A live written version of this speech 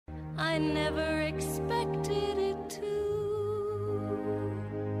I never expected it to.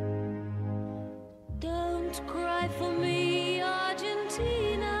 Don't cry for me,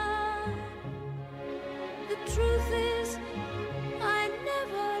 Argentina. The truth is, I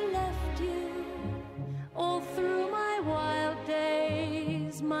never left you. All through my wild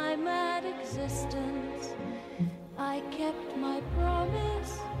days, my mad existence, I kept my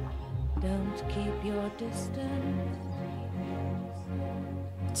promise. Don't keep your distance.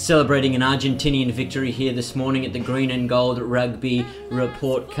 Celebrating an Argentinian victory here this morning at the Green and Gold Rugby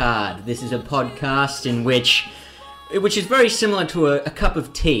Report Card. This is a podcast in which is very similar to a cup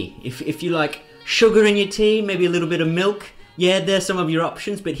of tea. If you like sugar in your tea, maybe a little bit of milk, yeah, there's some of your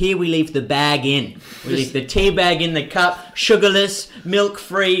options, but here we leave the bag in. We leave the tea bag in the cup, sugarless,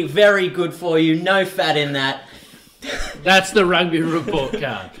 milk-free, very good for you, no fat in that. That's the Rugby Report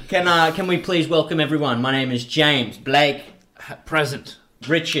Card. Can we please welcome everyone? My name is James, Blake, Present.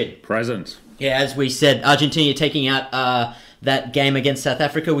 Richard. Present. Yeah, as we said, Argentina taking out that game against South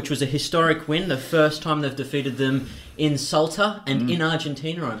Africa, which was a historic win, the first time they've defeated them in Salta and in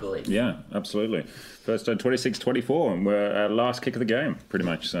Argentina, I believe. Yeah, absolutely. First 26-24, and we're at last kick of the game, pretty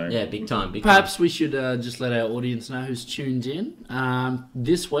much. So Yeah, big time. Perhaps we should just let our audience know who's tuned in.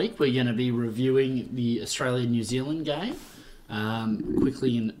 This week we're going to be reviewing the Australia-New Zealand game.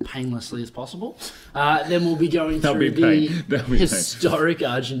 Quickly and painlessly as possible. Then we'll be going through the historic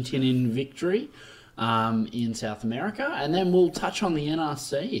Argentinian victory in South America, and then we'll touch on the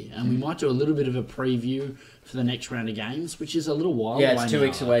NRC, and we might do a little bit of a preview for the next round of games, which is a little while away. Yeah, it's 2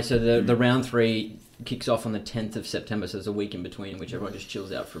 weeks away, so the round 3 kicks off on the 10th of September, so there's a week in between, which everyone just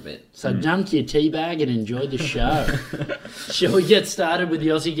chills out for a bit. So dunk your tea bag and enjoy the show. Shall we get started with the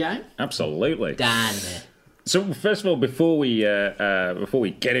Aussie game? Absolutely. Done. So first of all, before we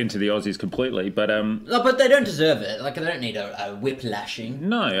get into the Aussies completely, but No, but they don't deserve it. Like, they don't need a whip lashing.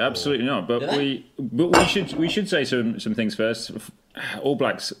 no, absolutely not. But Do we should say some things first. All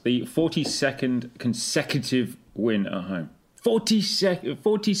Blacks, the 42nd consecutive win at home.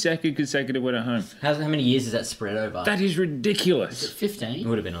 42nd consecutive win at home. How many years is that spread over? That is ridiculous. 15? It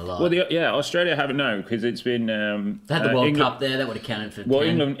would have been a lot. Well, Australia haven't because it's been. They had the World Cup there. That would have counted for. Well,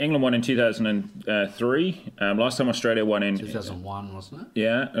 10. England won in 2003. Last time Australia won in 2001, wasn't it?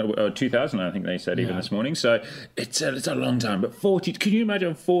 Yeah, 2000. I think they said even this morning. So it's a long time. But 40. Can you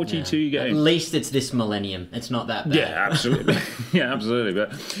imagine 42 games? At least it's this millennium. It's not that bad. Yeah, absolutely. Yeah, absolutely. But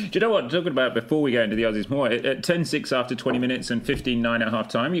do you know what? Talking about before we go into the Aussies more, at 10-6 after 20 minutes and 15-9 at half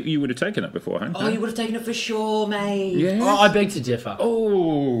time, you would have taken it beforehand. Oh, you would have taken it for sure, mate. Yeah. Oh, I beg to differ.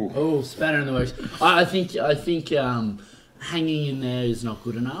 Oh, spanner in the works. I think hanging in there is not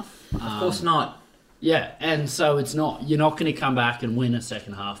good enough. Of course not. Yeah, and so it's not. You're not going to come back and win a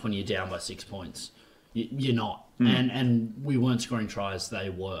second half when you're down by 6 points. You're not. And we weren't scoring tries, they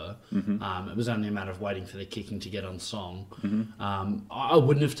were. It was only a matter of waiting for the kicking to get on song. I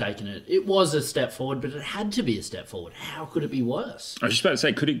wouldn't have taken it. It was a step forward, but it had to be a step forward. How could it be worse? I was just about to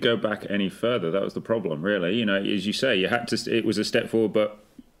say, could it go back any further? That was the problem, really. You know, as you say, it was a step forward, but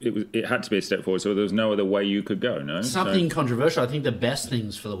it had to be a step forward, so there was no other way you could go, no? Something controversial. I think the best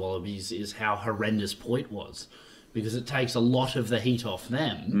things for the Wallabies is how horrendous Poit was, because it takes a lot of the heat off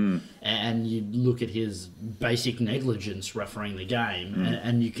them, and you look at his basic negligence refereeing the game,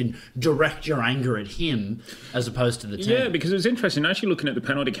 and you can direct your anger at him as opposed to the team. Yeah, because it was interesting, actually looking at the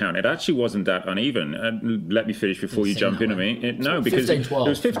penalty count, it actually wasn't that uneven. Let me finish before you jump into me. Because 15-12. it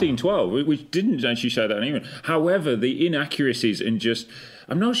was 15-12, which didn't actually show that uneven. However, the inaccuracies and just...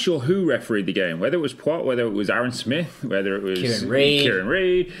 I'm not sure who refereed the game, whether it was Poit, whether it was Aaron Smith, whether it was Kieran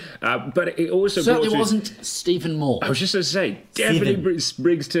Reid. But it also certainly wasn't Stephen Moore. I was just going to say, definitely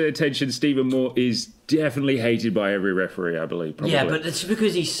brings to attention Stephen Moore is definitely hated by every referee, I believe. Probably. Yeah, but it's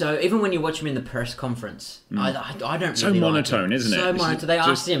because he's so... Even when you watch him in the press conference, I don't really so monotone, like isn't it? So monotone. They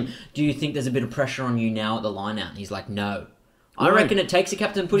asked him, do you think there's a bit of pressure on you now at the line-out? And he's like, no. I reckon it takes a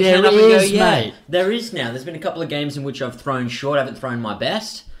captain to put his hand up and go, yeah, there is now. There's been a couple of games in which I've thrown short, I haven't thrown my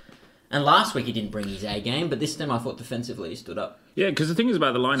best. And last week he didn't bring his A game, but this time I thought defensively he stood up. Yeah, because the thing is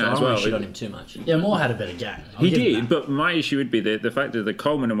about the line-out as well. I don't want to shit on him too much. Yeah, Moore had a better game. He did, but my issue would be the fact that the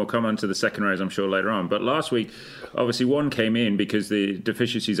Coleman, and we'll come on to the second rows, I'm sure, later on. But last week, obviously, one came in because the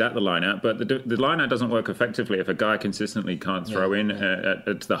deficiencies at the line-out, but the line-out doesn't work effectively if a guy consistently can't throw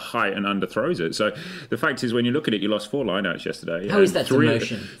at the height and underthrows it. So the fact is, when you look at it, you lost 4 line-outs yesterday. How is that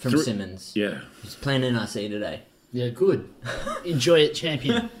demotion from Simmons? Yeah. He's playing NRC today. Yeah, good. Enjoy it,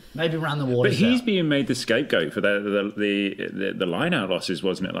 champion. Maybe run the water. But he's being made the scapegoat for the line-out losses,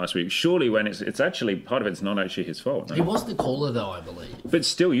 wasn't it, last week? Surely, when it's actually part of it's not actually his fault. No? He was the caller, though, I believe. But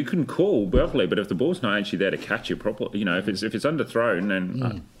still, you can call properly. But if the ball's not actually there to catch it properly, you know, if it's underthrown,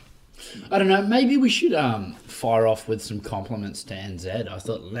 then I don't know. Maybe we should fire off with some compliments to NZ. I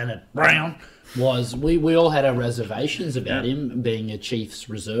thought Leonard Brown was. We all had our reservations about him being a Chiefs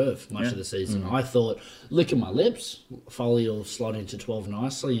reserve much of the season. I thought, licking my lips, Foley will slot into 12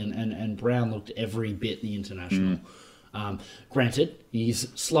 nicely, and Brown looked every bit the international. Granted, he's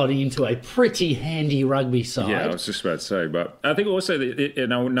slotting into a pretty handy rugby side. Yeah, I was just about to say, but I think also,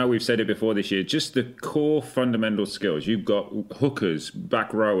 and I know we've said it before this year, just the core fundamental skills. You've got hookers,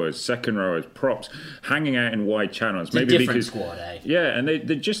 back rowers, second rowers, props, hanging out in wide channels. It's maybe a different squad, eh? Yeah, and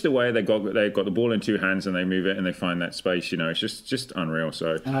they're just the way they've got the ball in two hands and they move it and they find that space. It's just unreal.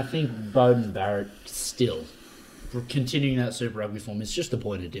 So, and I think Bowden Barrett still. Continuing that Super Rugby form is just a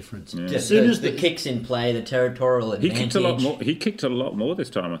point of difference. Yeah. As soon as the kicks in play, the territorial advantage. He kicked a lot more this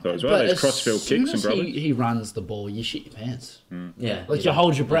time, I thought, as well. There's crossfield kicks and brothers. He runs the ball, you shit your pants. Yeah. You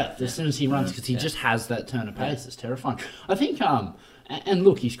hold your breath as soon as he runs because he just has that turn of pace. It's terrifying. I think, and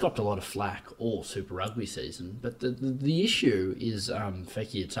look, he's copped a lot of flack all Super Rugby season, but the issue is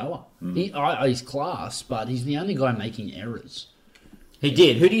Feki Atoa. He's class, but he's the only guy making errors. He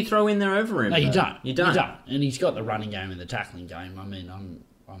did. Who do you throw in there over him? No, you don't. You don't. And he's got the running game and the tackling game. I mean,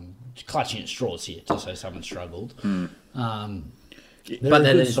 I'm clutching at straws here to say someone struggled. But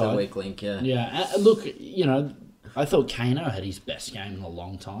that is the weak link, yeah. Yeah. Look, I thought Kano had his best game in a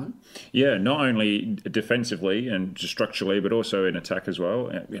long time. Yeah, not only defensively and structurally, but also in attack as well.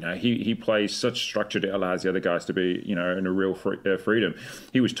 He plays such structure that allows the other guys to be, in a real freedom.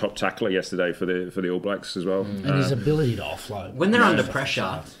 He was top tackler yesterday for the All Blacks as well. And his ability to offload. When they're under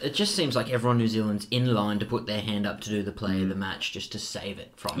pressure, it just seems like everyone in New Zealand's in line to put their hand up to do the play of the match just to save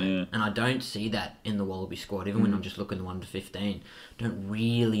it from it. And I don't see that in the Wallaby squad, even when I'm just looking at the 1 to 15. Don't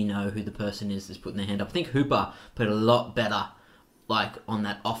really know who the person is that's putting their hand up. I think Hooper played a lot better, on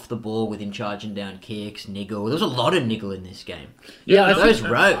that off the ball with him charging down kicks, niggle. There was a lot of niggle in this game. Yeah, those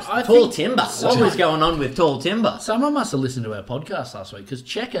rows. Tall Timber. What was going on with Tall Timber? Someone must have listened to our podcast last week because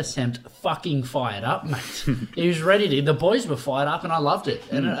Checker sent fucking fired up, mate. He was ready to. The boys were fired up, and I loved it.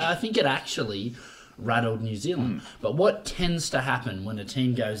 And I think it actually rattled New Zealand. But what tends to happen when a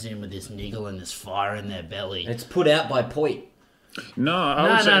team goes in with this niggle and this fire in their belly? It's put out by Poit. No.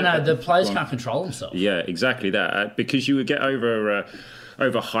 The players can't control themselves. Yeah, exactly that. Because you would get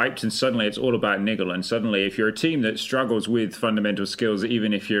overhyped, and suddenly it's all about niggle. And suddenly, if you're a team that struggles with fundamental skills,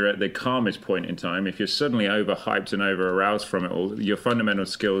 even if you're at the calmest point in time, if you're suddenly overhyped and over aroused from it all, your fundamental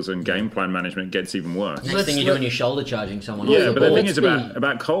skills and game plan management gets even worse. Next thing you're doing, you're shoulder charging someone. Yeah, but the thing is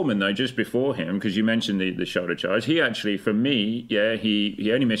about Coleman though, just before him, because you mentioned the shoulder charge, he actually, for me,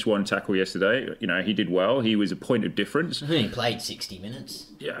 he only missed one tackle yesterday. He did well. He was a point of difference. I think he played 60 minutes.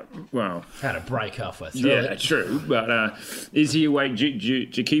 Yeah, well, had a break halfway through. Yeah, true. But is he awake? Do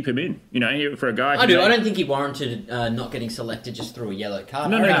you keep him in? For a guy, I do. I don't think he warranted not getting selected just through a yellow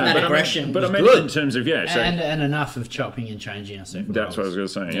card. That aggression was good. Good. In terms of and enough of chopping and changing our second. That's what I was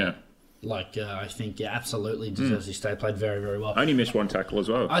going to say. Yeah. I think absolutely deserves his stay. Played very, very well. Only missed one tackle as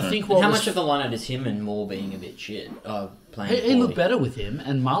well. I think. How much of the lineup is him and Moore being a bit shit? He looked better with him,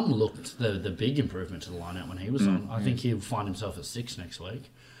 and Mum looked the big improvement to the lineup when he was on. I think he'll find himself at 6 next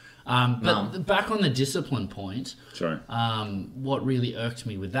week. But back on the discipline point, what really irked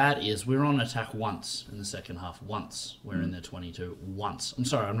me with that is we're on attack once in the second half. Once. We're in their 22. Once. I'm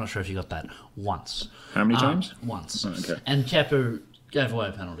sorry, I'm not sure if you got that. Once. How many times? Once. Oh, okay. And Kepu gave away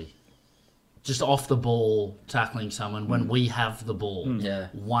a penalty. Just off the ball, tackling someone when we have the ball. Yeah.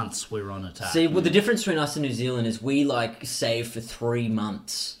 Once we're on attack. See, the difference between us and New Zealand is we save for 3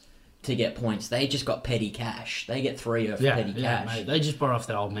 months to get points. They just got petty cash. They get 3 of petty cash. Mate, they just borrow off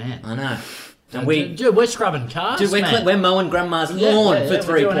their old man. I know. And we're scrubbing cars. Dude, we're mowing grandma's lawn for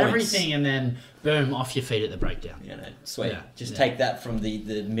 3 we're doing points. Everything, and then boom, off your feet at the breakdown. Sweet. Just take that from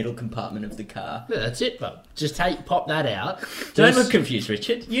the middle compartment of the car. Yeah, that's it, but just pop that out. Don't look confused,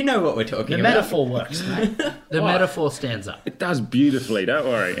 Richard. You know what we're talking about. The metaphor works, mate. The metaphor stands up. It does beautifully. Don't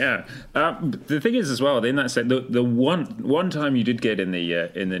worry. Yeah. The thing is, as well, in that set, the one time you did get in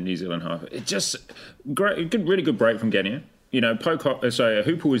the New Zealand half, it just great, really good break from Genia.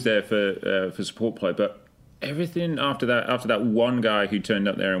 Hooper was there for support play, but everything after that one guy who turned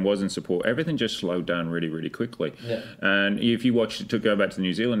up there and was in support, everything just slowed down really, really quickly. Yeah. And if you watch to go back to the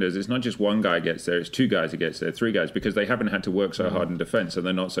New Zealanders, it's not just one guy gets there, it's 2 guys that gets there, 3 guys, because they haven't had to work so hard in defence, so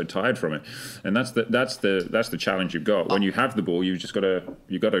they're not so tired from it. And that's the challenge you've got. When you have the ball, you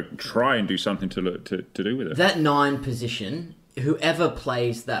got to try and do something to do with it. That 9 position, whoever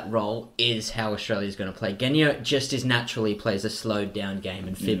plays that role is how Australia's going to play. Genia just as naturally plays a slowed down game,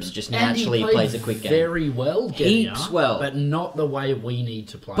 and Phipps just naturally plays a quick game. Very well, Genia, heaps well, but not the way we need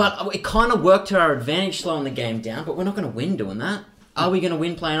to play. But it kind of worked to our advantage, slowing the game down. But we're not going to win doing that. Are we going to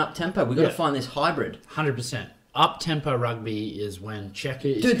win playing up tempo? We've got Yeah. to find this hybrid. 100%. Up-tempo rugby is when Checker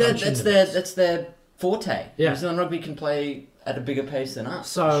is Dude, coaching that's their forte. Yeah. New Zealand rugby can play at a bigger pace than us.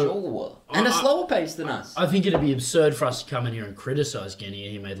 So- sure. And a slower pace than us. I think it'd be absurd for us to come in here and criticise Guinea.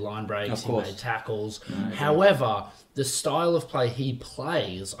 He made line breaks, Of he course. made tackles. However, the style of play he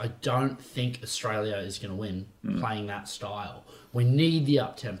plays, I don't think Australia is going to win playing that style. We need the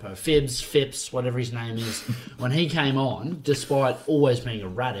up-tempo. Phipps, whatever his name is. When he came on, despite always being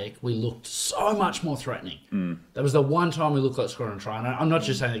erratic, we looked so much more threatening. That was the one time we looked like scoring a try. And I'm not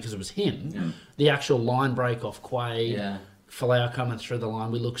just saying that because it was him. The actual line break off Quaid, Yeah. Folau coming through the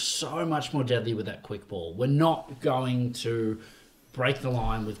line, we look so much more deadly with that quick ball. We're not going to break the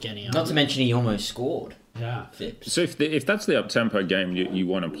line with Genia. Not to mention he almost scored. Yeah. Phipps. So if that's the up-tempo game you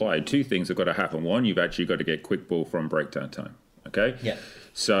want to play, two things have got to happen. One, you've actually got to get quick ball from breakdown time. Okay? Yeah.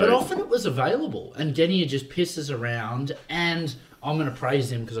 So, But often it was available, and Genia just pisses around, and I'm going to praise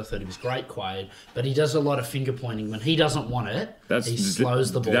him because I thought he was great, Quaid, but he does a lot of finger pointing. When he doesn't want it, he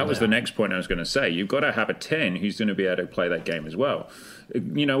slows the ball That was the down. next point I was going to say. You've got to have a 10 who's going to be able to play that game as well.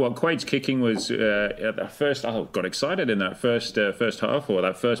 You know what? Quaid's kicking was at the first. I got excited in that first half or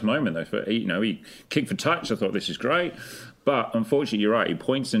that first moment. He kicked for touch. I thought this is great. But unfortunately, you're right. He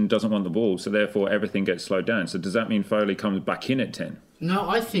points and doesn't want the ball, so therefore everything gets slowed down. So does that mean Foley comes back in at 10? No,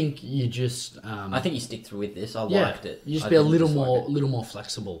 I think you just... I think you stick through with this. I yeah, liked it. you just I be a didn't little dislike more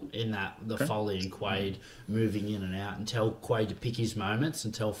flexible in that the Foley and Quaid moving in and out, and tell Quaid to pick his moments,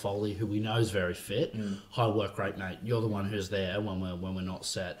 and tell Foley, who we know is very fit, high work rate, mate. You're the one who's there when we're not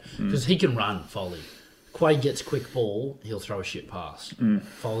set, because he can run. Foley, Quaid gets quick ball, he'll throw a shit pass.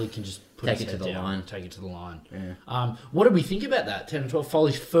 Foley can just put Take his it head to the down, line. take it to the line. Yeah. What did we think about that? 10 and 12,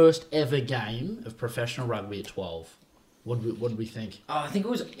 Foley's first ever game of professional rugby at 12. What did we think? I think it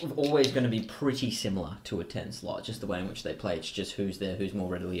was always going to be pretty similar to a 10 slot, just the way in which they play. It's just who's there, who's more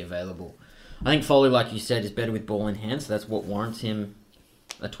readily available. I think Foley, like you said, is better with ball in hand, so that's what warrants him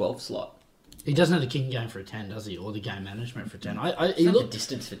a 12 slot. He doesn't have the kicking game for a 10, does he? Or the game management for a 10. He the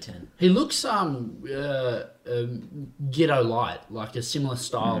distance for 10. He looks Ghetto light, like a similar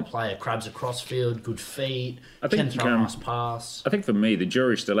style player. Crabs across field, good feet, I think, can throw a nice pass. I think for me, the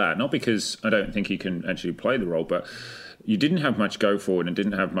jury's still out. Not because I don't think he can actually play the role, but you didn't have much go forward and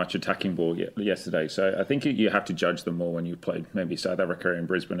didn't have much attacking ball yesterday. So I think you have to judge them more when you've played maybe South Africa and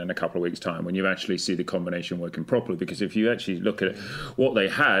Brisbane in a couple of weeks' time, when you actually see the combination working properly. Because if you actually look at what they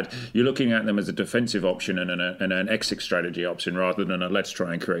had, you're looking at them as a defensive option and an exit strategy option rather than a let's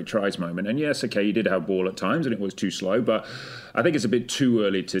try and create tries moment. And yes, okay, you did have ball at times and it was too slow, but I think it's a bit too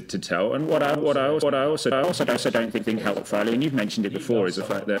early to tell. And what I also don't think helped Foley, and you've mentioned it before, is the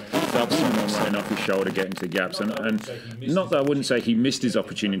fact that Phelps someone running off his shoulder, getting to the gaps, and not that I wouldn't say he missed his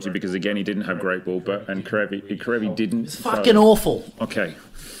opportunity, because again he didn't have great ball, and Karevi didn't. It's fucking awful. Okay.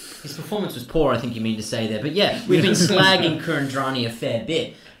 His performance was poor, I think you mean to say there. But yeah, we've been slagging Kurandrani a fair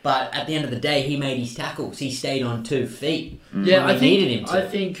bit. But at the end of the day, he made his tackles. He stayed on 2 feet. Yeah, when we needed him to. I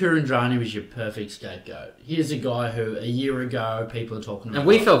think Kurandrani was your perfect scapegoat. Here's a guy who a year ago people are talking about. And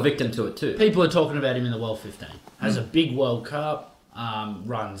we fell victim to it too. People are talking about him in the World 15. Has a big World Cup,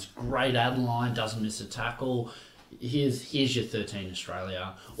 runs great Adeline, doesn't miss a tackle. Here's your 13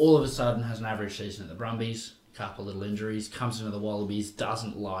 Australia. All of a sudden has an average season at the Brumbies, couple little injuries, comes into the Wallabies,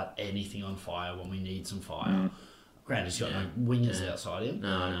 doesn't light anything on fire when we need some fire. Granted, he's got no wingers outside him.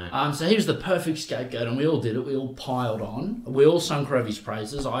 No. So he was the perfect scapegoat, and we all did it. We all piled on. We all sung Karevi's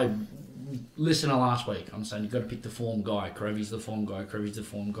praises. I listened to last week. I'm saying you've got to pick the form guy. Karevi's the form guy. Karevi's the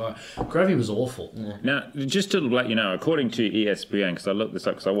form guy. Karevi was awful. Now, just to let you know, according to ESPN, because I looked this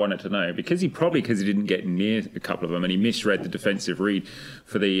up because I wanted to know, because he didn't get near a couple of them, and he misread the defensive read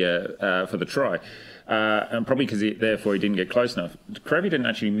for the try. And probably because therefore he didn't get close enough. Karevi didn't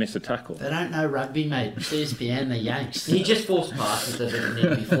actually miss a tackle. They don't know rugby, mate. CSPN, they're Yanks. He just forced passes that didn't need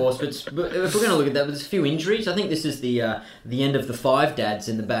to be forced. But if we're going to look at that, there's a few injuries. I think this is the end of the 5 dads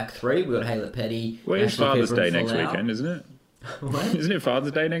in the back 3. We've got Haylett Petty. Well, it's Ashley Father's Cooper Day and next Folau. weekend, isn't it? What? Isn't it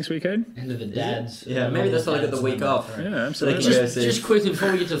Father's Day next weekend? End of the dads. Yeah, maybe that's why they got the week off. Yeah, So they absolutely. can go Just quickly,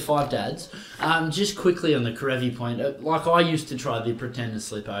 before we get to the 5 dads, just quickly on the Karevi point, like I used to try to pretend to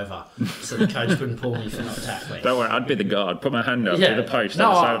slip over so the coach couldn't pull me for not tackling. Don't worry, I'd be the guard. Put my hand up to the post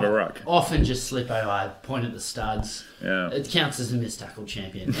on the side of a ruck. Often just slip over, I point at the studs. Yeah. It counts as a missed tackle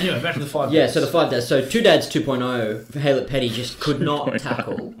champion. Anyway, back to the 5 Yeah, dads. so the 5 dads. So 2 dads 2.0 for Haylett Petty just could not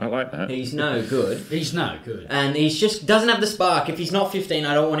tackle. I like that. He's no good. He's no good. And he's just doesn't have the spark? If he's not 15,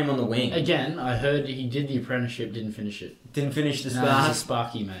 I don't want him on the wing. Again, I heard he did the apprenticeship, didn't finish it. Didn't finish the No, spark. he's a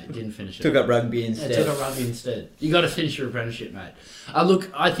sparky, mate. Didn't finish it. Took up rugby Yeah, instead. took up rugby instead. You got to finish your apprenticeship, mate. Look,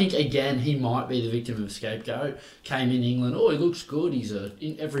 I think again he might be the victim of a scapegoat. Came in England, oh, he looks good. He's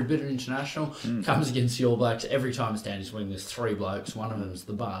every bit an international. Comes against the All Blacks every time it's down his wing. There's 3 blokes. One of them's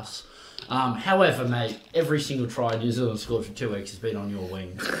the bus. However, mate, every single try New Zealand scored for 2 weeks has been on your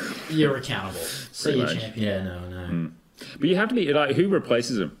wing. You're accountable. See you, much. champion. Yeah, no. But you have to be like, who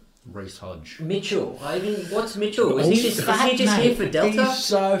replaces him? Reece Hodge. Mitchell. What's Mitchell? Is he just here for Delta? He's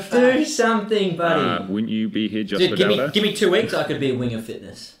so fat. Do something, buddy. Wouldn't you be here just Dude, for give Delta? me 2 weeks, I could be a wing of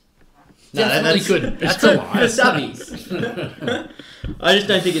fitness. Definitely couldn't. That's a lie. For subbies. I just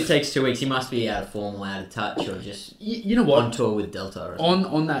don't think it takes 2 weeks. He must be out of form or out of touch or just You know what? on tour with Delta. Or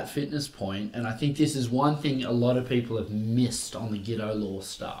something. On that fitness point, and I think this is one thing a lot of people have missed on the Giddo law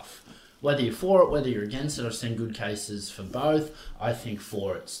stuff. Whether you're for it, whether you're against it, I've seen good cases for both. I think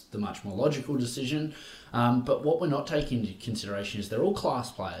for it's the much more logical decision. But what we're not taking into consideration is they're all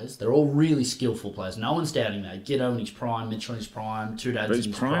class players. They're all really skillful players. No one's doubting that. Giddo in his prime, Mitchell in his prime, two dads But in his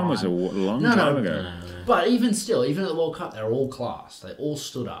his prime was a long time ago. But even still, even at the World Cup, they're all class. They all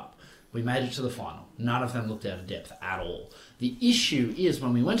stood up. We made it to the final. None of them looked out of depth at all. The issue is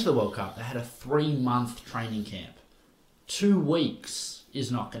when we went to the World Cup, they had a 3-month training camp. 2 weeks is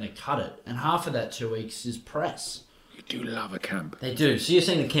not going to cut it. And half of that 2 weeks is press. You do love a camp. They do. So you're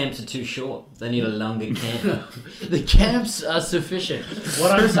saying the camps are too short? They need a longer camp. The camps are sufficient.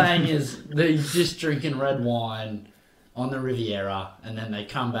 What I'm saying is they're just drinking red wine on the Riviera, and then they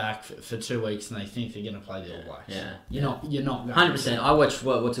come back for 2 weeks and they think they're going to play the All Blacks. Yeah. You're not going 100%. I watched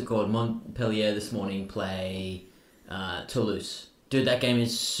what's it called? Montpellier this morning play Toulouse. Dude, that game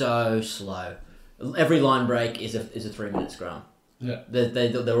is so slow. Every line break is a 3-minute scrum. Yeah.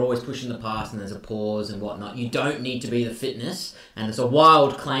 They're always pushing the pass and there's a pause and whatnot. You don't need to be the fitness, and it's a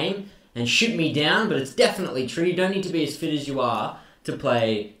wild claim, and shoot me down, but it's definitely true. You don't need to be as fit as you are to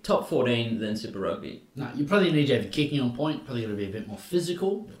play top 14 than Super Rugby. No, you probably need to have your kicking on point. Probably got to be a bit more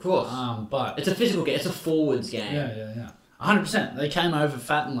physical. Of course. But It's a physical game. It's a forwards game. yeah. 100%. They came over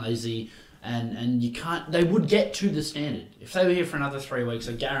fat and lazy, and you can't. They would get to the standard if they were here for another 3 weeks.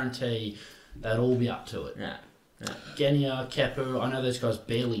 I guarantee they'd all be up to it. Yeah. Genia, Kepu, I know those guys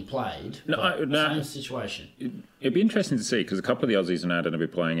barely played. Same situation. It'd be interesting to see because a couple of the Aussies are now going to be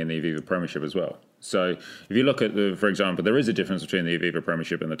playing in the Aviva Premiership as well. So if you look at for example, there is a difference between the Aviva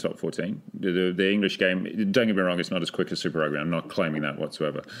Premiership and the top 14. The English game, don't get me wrong, it's not as quick as Super Rugby. I'm not claiming that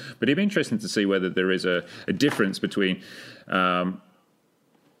whatsoever. But it'd be interesting to see whether there is a difference between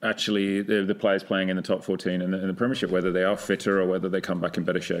actually the players playing in the top 14 and the Premiership, whether they are fitter or whether they come back in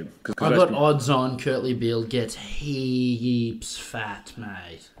better shape. I've got odds on Kurtley Beale gets heaps fat,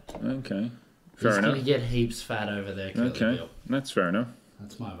 mate. Okay. He's Fair going enough. to get heaps fat over there, Kurtley Okay. Beale. That's fair enough.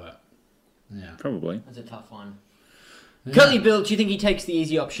 That's my vote. Yeah. Probably. That's a tough one. Curtly Bill, do you think he takes the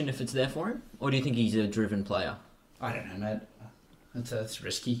easy option if it's there for him? Or do you think he's a driven player? I don't know, mate. That's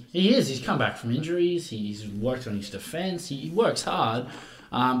risky. He is. He's come back from injuries. He's worked on his defence. He works hard.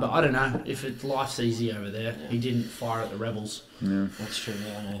 But I don't know if life's easy over there. He didn't fire at the rebels. Yeah. That's true,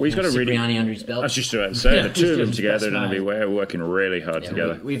 yeah. I know. Well, he's got a really... Cipriani under his I belt. was just about to say, Yeah, the two of them he's together are best going to be working really hard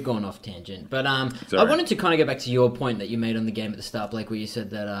together. We've gone off tangent. But I right. wanted to kind of go back to your point that you made on the game at the start, Blake, where you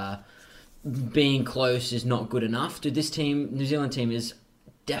said that being close is not good enough. Dude, this team, New Zealand team, is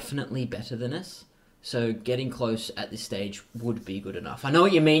definitely better than us. So getting close at this stage would be good enough. I know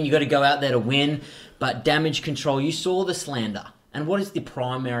what you mean. You got to go out there to win, but damage control. You saw the slander, and what is the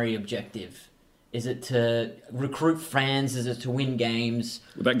primary objective? Is it to recruit fans? Is it to win games?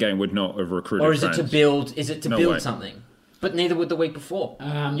 Well, that game would not have recruited Or is fans. it to build? Is it to No build way. something? But neither would the week before.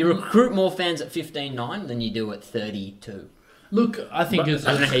 You recruit more fans at 15-9 than you do at 32. Look, I think I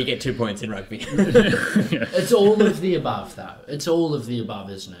don't know how you get 2 points in rugby. it's all of the above, though. It's all of the above,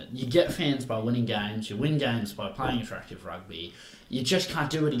 isn't it? You get fans by winning games. You win games by playing attractive rugby. You just can't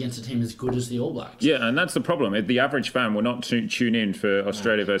do it against a team as good as the All Blacks. Yeah, and that's the problem. The average fan will not tune in for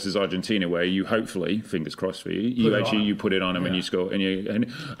Australia versus Argentina, where you hopefully, fingers crossed for you, you put it on them and you score, and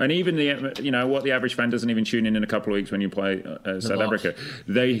even the average fan doesn't even tune in a couple of weeks when you play South Africa.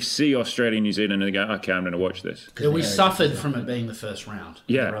 They see Australia, New Zealand, and they go, okay, I'm going to watch this. Yeah, we suffered from it being the first round.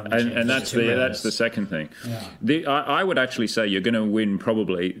 Yeah, and that's the second thing. Yeah. I would actually say you're going to win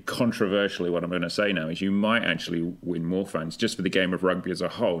probably, controversially, what I'm going to say now is you might actually win more fans just for the game of rugby as a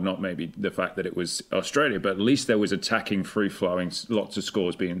whole, not maybe the fact that it was Australia, but at least there was attacking, free-flowing, lots of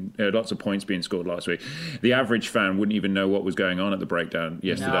points being scored last week. The average fan wouldn't even know what was going on at the breakdown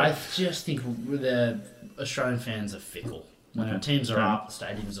yesterday. No, I just think the Australian fans are fickle. When the teams are up, the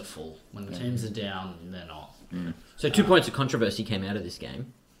stadiums are full. When the teams are down, they're not. So 2 points of controversy came out of this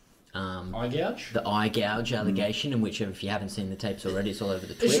game. Eye gouge? The eye gouge allegation, in which, if you haven't seen the tapes already, it's all over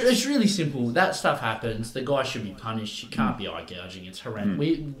the Twitch. It's really simple. That stuff happens. The guy should be punished. You can't be eye gouging. It's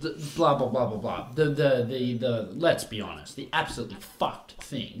horrendous. Blah blah blah blah blah. The let's be honest. The absolutely fucked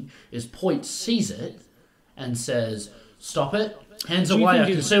thing is Poit sees it and says, "Stop it! Hands Do you away! think I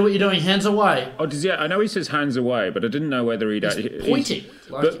can it's- see what you're doing. Hands away!" Oh, does he? I know he says hands away, but I didn't know whether he'd actually pointing,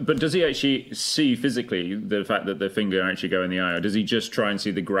 like- but does he actually see physically the fact that the finger actually go in the eye, or does he just try and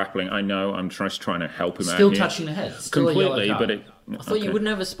see the grappling? I know I'm just trying to help him Still out. touching the head. Still Completely, a yellow card. but it. I thought you wouldn't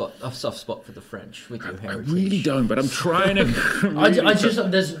have a soft spot for the French with your I heritage. really don't, but I'm trying to. I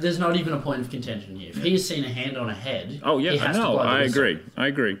just there's not even a point of contention here. If he has seen a hand on a head, Oh he yeah, I has to know. blow the I whistle. agree. I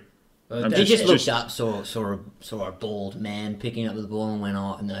agree. That's He just it. looked up, saw a bald man picking up the ball and went,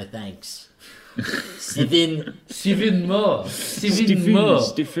 "Oh, no thanks." Sivin. Stephen Moore. Stephen Moore.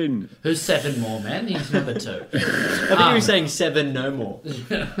 Stephen. Who's 7 more, man? He's number 2. I think you were saying 7 no more.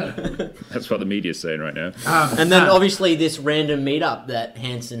 That's what the media's saying right now. And then obviously this random meetup that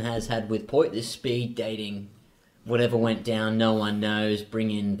Hansen has had with Poit, this speed dating, whatever went down, no one knows.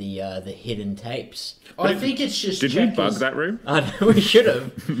 Bring in the hidden tapes. I think it's just Did we Checkers. bug that room? I know we should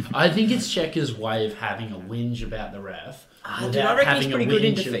have. I think it's Checkers' way of having a whinge about the ref. Dude, I reckon he's pretty good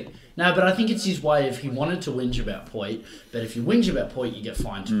in defeat. No, but I think it's his way of he wanted to whinge about Poit, but if you whinge about Poit, you get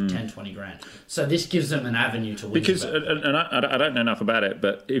fined 10, 20 grand. So this gives them an avenue to whinge Because, about Poit. and I don't know enough about it,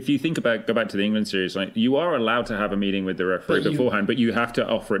 but if you think about, go back to the England series, like you are allowed to have a meeting with the referee beforehand, but you have to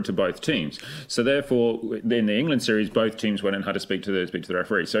offer it to both teams. So therefore, in the England series, both teams went and had to speak to the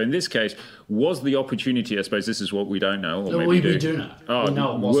referee. So in this case, was the opportunity, I suppose this is what we don't know, or maybe We do know. Oh, We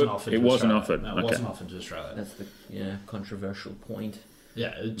know it wasn't offered. It to wasn't Australia. offered. No, it Okay. wasn't offered to Australia. That's the controversial point.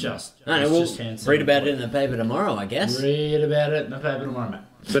 Yeah, it just. I it's know, just we'll Hansen read and about Poit. it in the paper tomorrow, I guess. Read about it in the paper tomorrow, mate.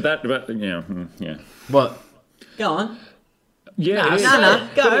 Yeah. What? Go on. Yeah, Nah, it is. no,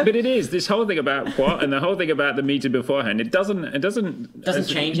 go. But it is this whole thing about what and the whole thing about the meter beforehand. It doesn't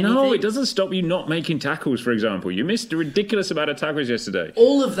change No, anything? it doesn't stop you not making tackles. For example, you missed a ridiculous amount of tackles yesterday.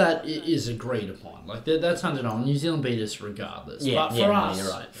 All of that is agreed upon. Like that's undeniable. New Zealand beat us regardless. Yeah, but yeah, for no, us,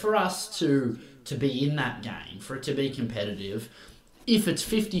 you're right. for us to be in that game, for it to be competitive, if it's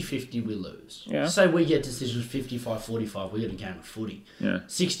 50-50, we lose. Yeah. Say we get decisions 55-45, we get a game of footy. Yeah.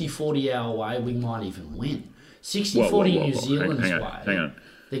 60-40 our way, we might even win. 60-40 Whoa. New Zealand's Hang on, way, hang on.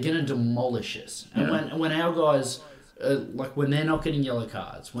 they're going to demolish us. And when our guys, like when they're not getting yellow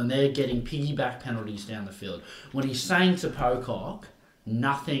cards, when they're getting piggyback penalties down the field, when he's saying to Pocock,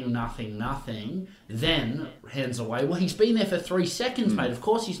 nothing, then hands away. Well, he's been there for 3 seconds, mate. Of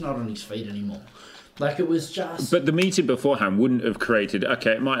course he's not on his feet anymore. Like it was just... But the meeting beforehand wouldn't have created.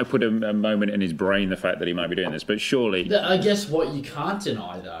 Okay, it might have put a moment in his brain the fact that he might be doing this, but surely. I guess what you can't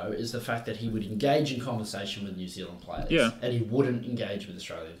deny, though, is the fact that he would engage in conversation with New Zealand players. Yeah. And he wouldn't engage with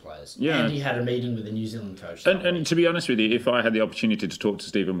Australian players. Yeah. And he had a meeting with the New Zealand coach. And to be honest with you, if I had the opportunity to talk to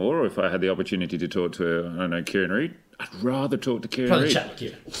Stephen Moore, or if I had the opportunity to talk to, I don't know, Kieran Reid, I'd rather talk to Kieran Probably Reid. chat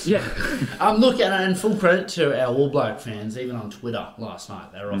here. Yeah. Look, and full credit to our All Black fans, even on Twitter last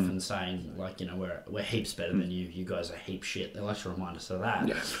night, they were often saying, like, you know, we're heaps better than you. You guys are heap shit. They like to remind us of that.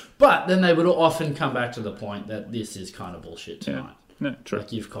 Yeah. But then they would often come back to the point that this is kind of bullshit tonight. No, true.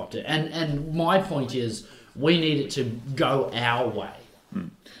 Like, you've copped it. And my point is, we need it to go our way. And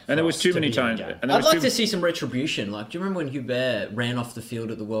there was us too to many be in times. the game. And there I'd was like too- to see some retribution. Like, do you remember when Hubert ran off the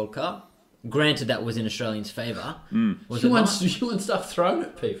field at the World Cup? Granted, that was in Australians' favour. Was You it want, not? you want stuff thrown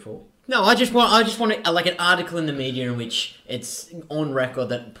at people. No, I just want like an article in the media in which it's on record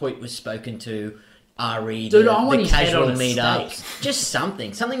that Poit was spoken to. Ari, Dude, the, I want the his head casual on a meetups, just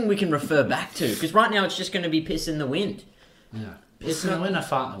something we can refer back to. Because right now it's just going to be piss in the wind. Yeah. Piss in the wind or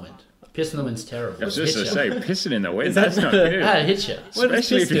fart in the wind? Piss in the wind's terrible. I was just Hit to ya. say, pissing in the wind. Is that That's not not- good. Ah, it hits you. What does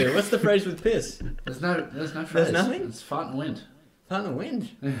Especially piss if you- do? What's the phrase with piss? There's no phrase. nothing? It's fart in the wind. Fart in the wind.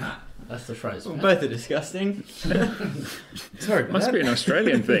 That's the phrase. Both are disgusting. Sorry, Must be an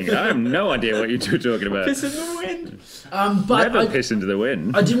Australian thing. I have no idea what you're two talking about. piss in the wind. But Never piss into the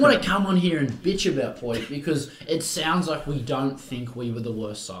wind. I didn't want to come on here and bitch about Poit because it sounds like we don't think we were the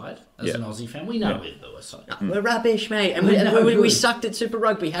worst side as Yeah. an Aussie fan. We know we're the worst side. We're rubbish, mate. And, We we, know we good. sucked at Super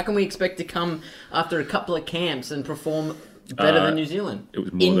Rugby. How can we expect to come after a couple of camps and perform better than New Zealand? It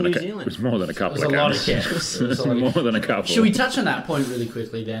was more in than New It Zealand. was more than a couple There's of a lot of camps. camps. It was more than a couple. Should we touch on that point really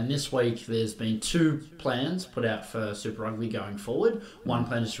quickly then? This week there's been 2 plans put out for Super Rugby going forward. One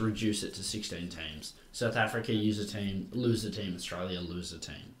plan is to reduce it to 16 teams. South Africa use a team, lose a team. Australia lose a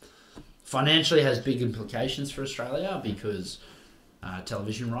team. Financially has big implications for Australia because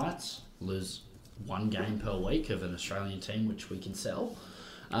television rights lose 1 game per week of an Australian team which we can sell.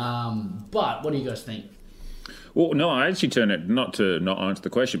 But what do you guys think? Well, no, I actually turn it not to not answer the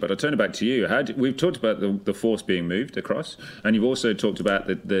question, but I turn it back to you. We've talked about the force being moved across, and you've also talked about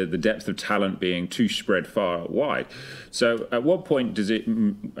the depth of talent being too spread far wide. So, at what point does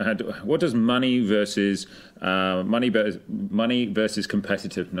what does money versus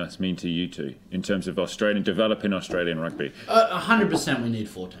competitiveness mean to you two in terms of developing Australian rugby? 100% we need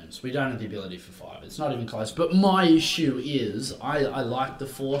 4 teams. We don't have the ability for 5. It's not even close. But my issue is I like the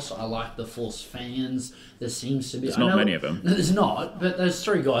Force. I like the Force fans. There seems to be... There's not many of them. No, there's not. But there's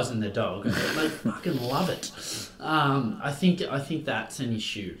 3 guys and their dog. And they fucking love it. I think that's an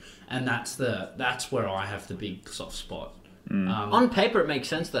issue. And that's where I have the big soft spot. On paper, it makes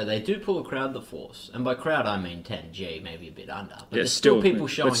sense, though. They do pull a crowd, the Force. And by crowd, I mean 10G, maybe a bit under. But there's still people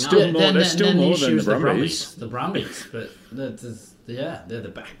showing up. There's still more than the Brumbies. The Brumbies. But they're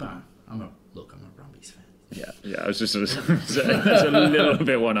the backbone. I'm a Brumbies fan. Yeah. I was just there's a little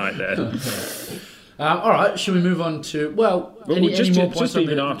bit one-eyed there. All right, should we move on to any more points? Just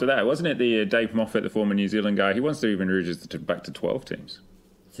even after that, wasn't it the Dave Moffat, the former New Zealand guy? He wants to even reduce it back to 12 teams.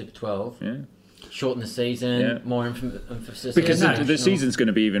 Super 12. Yeah. Shorten the season, more emphasis. Because the season's going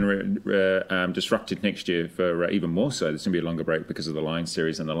to be even disrupted next year for even more so. There's going to be a longer break because of the Lions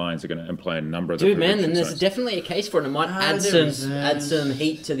series, and the Lions are going to play a number of the then there's definitely a case for it. It might add some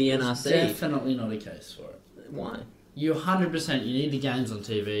heat to the NRC. Definitely not a case for it. Why? You 100%. You need the games on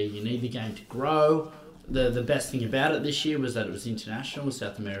TV. You need the game to grow. The best thing about it this year was that it was international with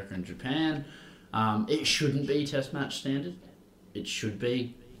South America and Japan. It shouldn't be Test match standard. It should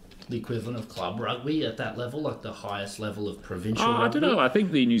be the equivalent of club rugby at that level, like the highest level of provincial rugby. I don't know. I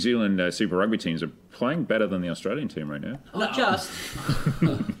think the New Zealand Super Rugby teams are playing better than the Australian team right now. Just.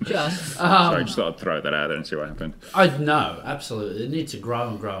 Sorry, just thought I'd throw that out there and see what happened. No, absolutely. It needs to grow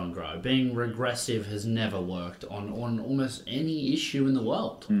and grow and grow. Being regressive has never worked on almost any issue in the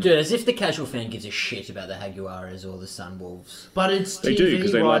world. Dude, as if the casual fan gives a shit about the Jaguares or the Sunwolves. But it's they TV do,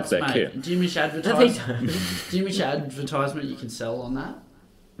 because they rights, love their mate. kit. Do you much advertisement? Do you much advertisement you can sell on that?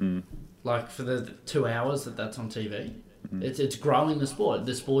 Like for the 2 hours that's on TV. It's growing the sport.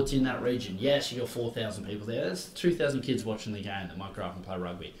 The sport's in that region. Yes, you got 4,000 people there. There's 2,000 kids watching the game that might grow up and play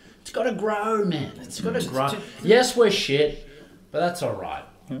rugby. It's got to grow, man. It's got to grow. Yes, we're shit, but that's all right.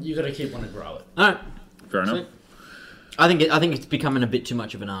 You got to keep wanting to grow it. All right. Fair enough. I think it's becoming a bit too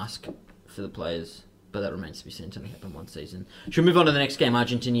much of an ask for the players, but that remains to be seen. It's only happened one season. Should we move on to the next game?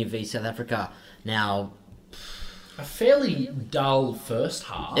 Argentina v South Africa. Now, a fairly dull first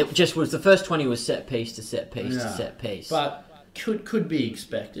half. it just was the first 20 was set piece to set piece to set piece. But could be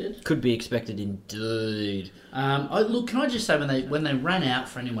expected. Could be expected indeed. Look, can I just say when they ran out,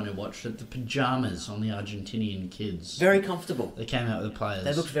 for anyone who watched it, the pajamas on the Argentinian kids. Very comfortable. They came out with the players.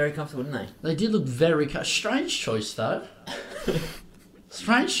 They looked very comfortable, didn't they? They did look very... Strange choice, though.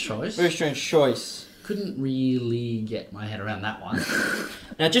 Strange choice. Very strange choice. Couldn't really get my head around that one.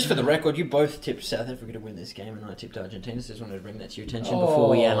 Now, just for the record, you both tipped South Africa to win this game, and I tipped Argentina. So just wanted to bring that to your attention before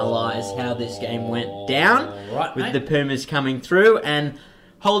we analyse how this game went down. Right, with mate. the Pumas coming through and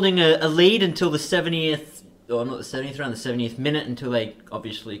holding a lead until the 70th, or not the 70th, around the 70th minute, until they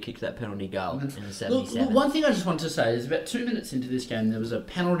obviously kicked that penalty goal in the 77th. Look, one thing I just want to say is about 2 minutes into this game, there was a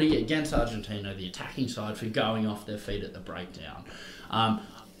penalty against Argentina, the attacking side, for going off their feet at the breakdown.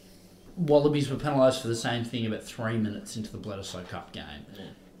 Wallabies were penalised for the same thing about 3 minutes into the Bledisloe Cup game.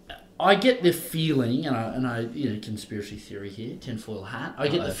 Yeah. I get the feeling, and I conspiracy theory here, tinfoil hat. I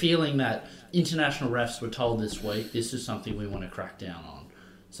get the feeling that international refs were told this week, this is something we want to crack down on.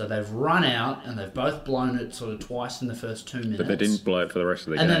 So they've run out and they've both blown it sort of twice in the first 2 minutes. But they didn't blow it for the rest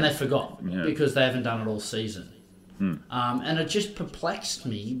of the game. And then they forgot because they haven't done it all season. And it just perplexed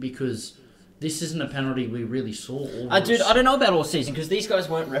me because this isn't a penalty we really saw. Dude, I don't know about all season because these guys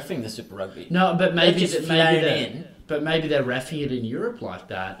weren't reffing the Super Rugby. No, but maybe But maybe they're reffing it in Europe like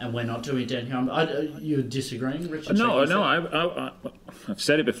that, and we're not doing it down here. You're disagreeing, Richard? No. I've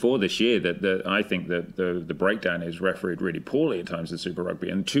said it before this year that I think that the breakdown is refereed really poorly at times in Super Rugby,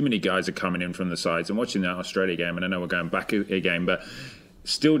 and too many guys are coming in from the sides. And watching that Australia game, and I know we're going back a game, but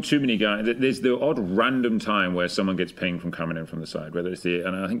still too many guys. There's the odd random time where someone gets pinged from coming in from the side, whether it's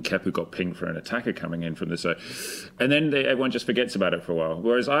and I think Kepu got pinged for an attacker coming in from the side, and then everyone just forgets about it for a while.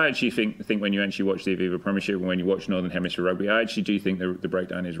 Whereas I actually think when you actually watch the Aviva Premiership and when you watch Northern Hemisphere Rugby, I actually do think the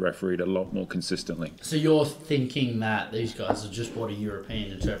breakdown is refereed a lot more consistently. So you're thinking that these guys have just brought a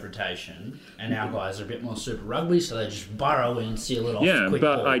European interpretation, and our guys are a bit more Super Rugby, so they just burrow in and seal it off. Yeah, quick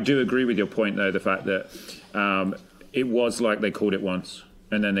but ball. I do agree with your point though, the fact that it was like they called it once.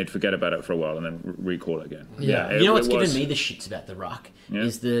 And then they'd forget about it for a while and then recall it again. Yeah. You know what's giving me the shits about the ruck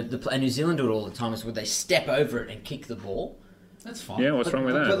is the and New Zealand do it all the time is when they step over it and kick the ball. That's fine. Yeah, what's wrong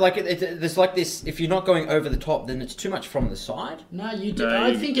with But that? like, there's there's like this. What's wrong with that? But like, there's like this. If you're not going over the top, then it's too much from the side. No, you do. No,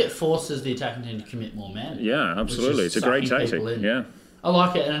 I think it forces the attacking team to commit more men. Yeah, absolutely. which is It's a great sucking tactic. people in. Yeah. I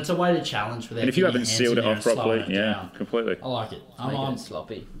like it, and it's a way to challenge without And if you getting haven't your hands sealed in it there off and slowing properly, it yeah, down. completely. I like it. Making it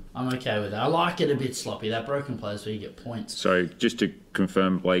sloppy. I'm okay with that. I like it a bit sloppy. That broken plays where you get points. So just to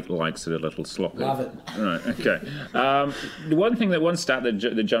confirm, Blake likes it a little sloppy. Love it. Right. Okay. The one stat that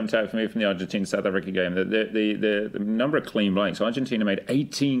jumped out for me from the Argentina-South Africa game, the number of clean breaks. Argentina made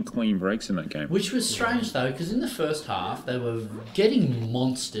 18 clean breaks in that game. Which was strange though, because in the first half they were getting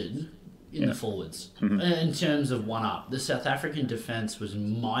monstered in the forwards in terms of one up. The South African defence was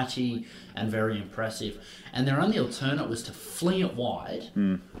mighty and very impressive, and their only alternate was to fling it wide.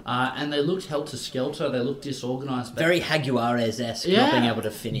 And they looked helter-skelter. They looked disorganised. Very Jaguares-esque, Yeah. not being able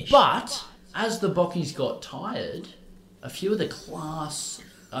to finish. But as the Bockies got tired, a few of the class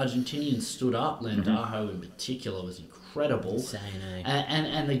Argentinians stood up. Lendajo in particular was incredible. Insane, eh?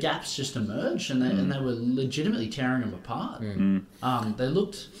 And the gaps just emerged, and they were legitimately tearing them apart. They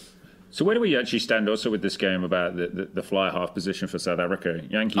looked... So where do we actually stand also with this game about the fly half position for South Africa?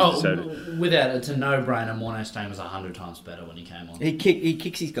 Yankees Oh, said without it's a no-brainer. Morné Steyn was 100 times better when he came on. He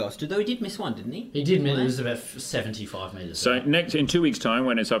kicks his goals, though he did miss one, didn't he? He did, it was about 75 metres. so. Next in 2 weeks' time,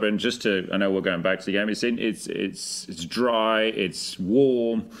 when it's up, and I know we're going back to the game. It's dry, it's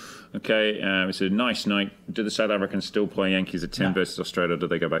warm. Okay, it's a nice night. Do the South Africans still play Yankees at 10 No. versus Australia? Or do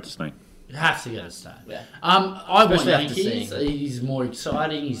they go back to Steyn? You have to get a start. Yeah. I want Especially after Yankees. seeing- He's more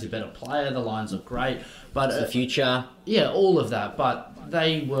exciting. He's a better player. The lines look great. But It's the future. yeah, all of that. But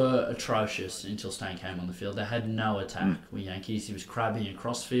they were atrocious until Steyn came on the field. They had no attack with Yankees. He was crabbing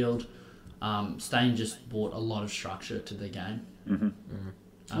across field. Steyn just brought a lot of structure to the game.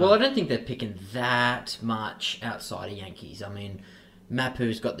 Well, I don't think they're picking that much outside of Yankees. I mean,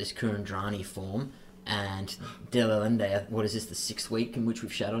 Mapu's got this Kurandrani form, and De La Lande, what is this, the 6th week in which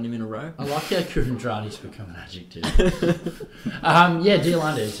we've shat on him in a row? I like how Kurandrani's become an adjective. Yeah,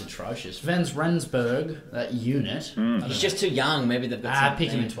 Diolande is atrocious. Vens Rensburg, that unit. He's just too young. Maybe they've got Pick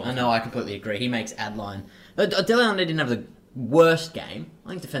him something. in 12. I know, I completely agree. He makes ad line. De La Lande didn't have the worst game. I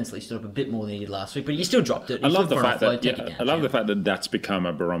think defensively stood up a bit more than he did last week, but you still dropped it. I love the Take fact it down. that's become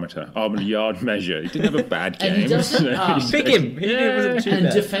a barometer, a yard measure. He didn't have a bad game. And he doesn't, Pick him. It wasn't too And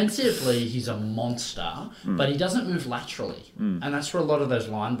bad. defensively, he's a monster, but he doesn't move laterally. And that's where a lot of those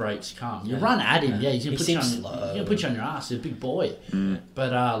line breaks come. You run at him, he's going to seems put you on your ass. He's a big boy.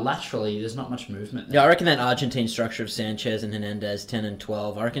 But laterally, there's not much movement there. Yeah, I reckon that Argentine structure of Sanchez and Hernandez, 10 and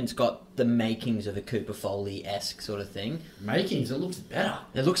 12, I reckon it's got the makings of a Cooper Foley-esque sort of thing. Makings, it looks better.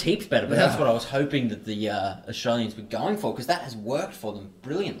 It looks heaps better, but Yeah. that's what I was hoping that the Australians were going for, because that has worked for them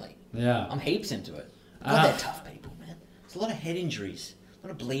brilliantly. Yeah. I'm heaps into it. God, they're tough people, man. There's a lot of head injuries, a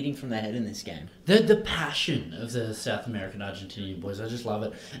lot of bleeding from their head in this game. The passion of the South American Argentinian boys, I just love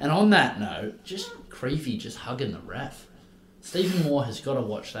it. And on that note, just Creevy just hugging the ref. Stephen Moore has got to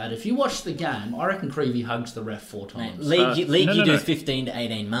watch that. If you watch the game, I reckon Creevy hugs the ref 4 times. League no, you do no. 15 to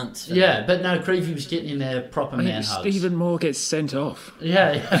 18 months. for Yeah, but no, Creevy was getting in there proper man hugs. Stephen Moore gets sent off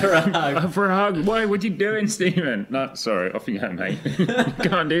Yeah, yeah. for a hug. Why? What you doing, Stephen? No, sorry, off you go, mate. You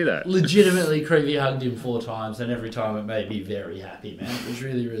can't do that. Legitimately, Creevy hugged him 4 times, and every time it made me very happy, man. It was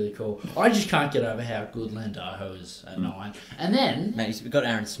really, really cool. I just can't get over how good Lendajo is at 9. And then, Mate, we've got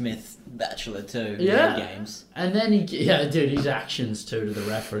Aaron Smith, Bachelor too. Yeah. Games. dude, his actions too to the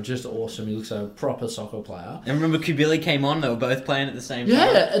ref are just awesome. He looks like a proper soccer player. And remember Kubili came on, they were both playing at the same time.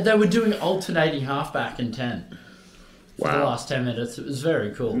 Yeah, they were doing alternating halfback and 10 for the Wow. last 10 minutes. It was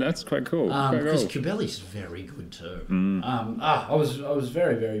very cool. That's quite cool. Quite Because cool. Kubeli's very good too. I was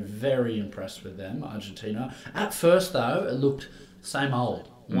very, very, very impressed with them, Argentina. At first, though, it looked same old.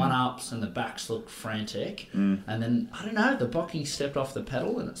 One-ups and the backs looked frantic. And then, I don't know, the Bocking stepped off the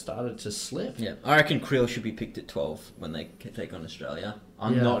pedal and it started to slip. Yeah, I reckon Creel should be picked at 12 when they take on Australia.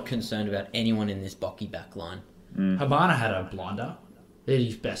 I'm Yeah. not concerned about anyone in this Bocky back line. Habana had a blinder. He had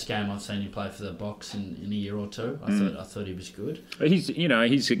his best game I've seen him play for the Box in a year or two. I thought he was good. But he's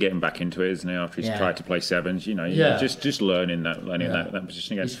getting back into it, isn't he? After he's Yeah. tried to play sevens, Yeah. just learning that Yeah. that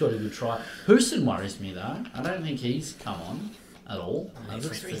position again. He's got a good try. Houston worries me though. I don't think he's come on at all. He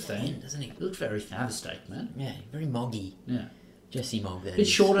looks very thin, doesn't he? He looks very thin. Have a steak, man. Yeah, very moggy. Yeah. Jesse Mogg, that Bit is.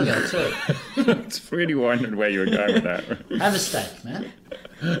 shorter though too. It's really wondering where you were going with that. Have a steak, man.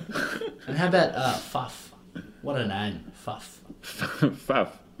 And how about Fuff? What a name, Fuff.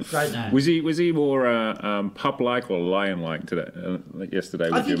 Fuff. Great name. Was he more pup-like or lion-like today? Like yesterday?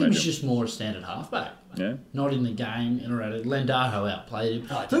 I Would you think he was imagine? just more a standard halfback. Yeah. Not in the game, in around. Lendajo outplayed him.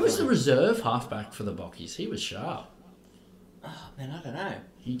 Oh, Who was the reserve halfback for the Bockies? He was sharp. Man, I don't know.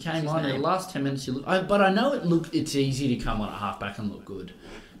 He came on in the last 10 minutes. But I know it's easy to come on at halfback and look good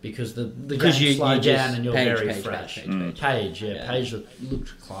because the game slowed down and you're very fresh. Page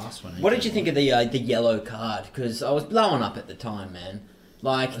looked class when he What did you think of the yellow card? Because I was blowing up at the time, man.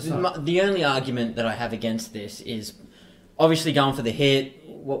 Like, the only argument that I have against this is obviously going for the hit.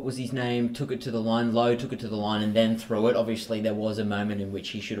 What was his name? Took it to the line. Lowe took it to the line and then threw it. Obviously, there was a moment in which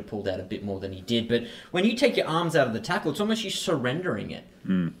he should have pulled out a bit more than he did. But when you take your arms out of the tackle, it's almost you surrendering it.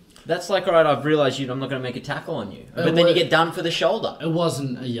 That's like, all right, I've realised I'm not going to make a tackle on you. But then you get done for the shoulder. It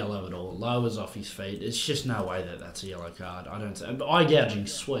wasn't a yellow at all. Lowe was off his feet. It's just no way that's a yellow card. Eye gouging,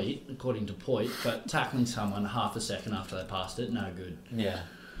 sweet, according to Poit, but tackling someone half a second after they passed it, no good. Yeah.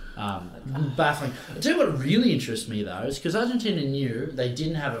 Baffling. I'll tell you what really interests me, though, is because Argentina knew they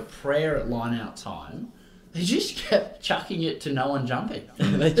didn't have a prayer at line-out time. They just kept chucking it to no one jumping.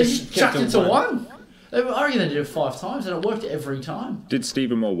 They just chucked it to one. I reckon they did it 5 times, and it worked every time. Did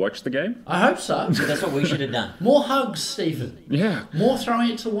Stephen Moore watch the game? I hope so. That's what we should have done. More hugs, Stephen. Yeah. More throwing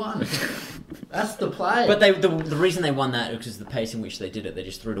it to one. That's the play. But the reason they won that was the pace in which they did it. They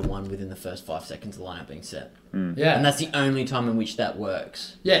just threw to one within the first 5 seconds of the lineup being set. Yeah. And that's the only time in which that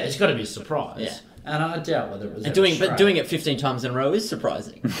works. Yeah, it's got to be a surprise. Yeah. And I doubt whether it was. But doing it 15 times in a row is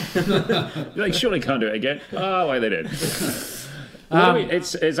surprising. They surely can't do it again. Oh, wait, they did.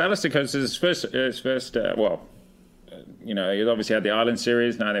 It's Alistair Coates' first you know, he's obviously had the Ireland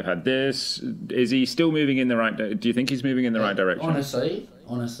series. Now they've had this. Is he still moving in the right? Do you think he's moving in the right direction?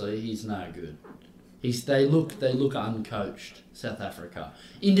 Honestly, he's no good. They look uncoached. South Africa.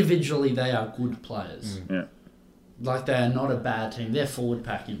 Individually, they are good players. Yeah. Like, they are not a bad team. Their forward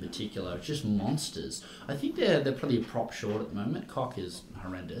pack in particular, it's just monsters. I think they're probably a prop short at the moment. Cock is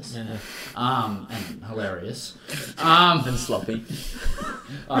horrendous. Yeah. And hilarious. And sloppy.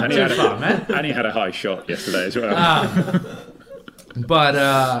 And he had a high shot yesterday as well.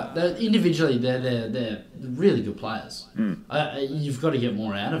 But individually, they're really good players. You've got to get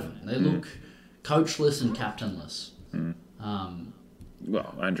more out of them. They look coachless and captainless.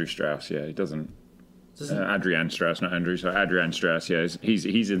 Well, Andrew Strauss, yeah, he doesn't. Adrian Strauss, not Andrew. So Adrian Strauss, yeah,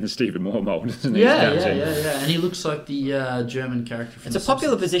 he's in the Stephen Moore mold, isn't he? Yeah. And he looks like the German character from It's a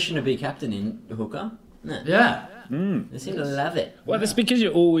popular position to be captain in, hooker. No. Yeah. They seem to love it. Well, that's because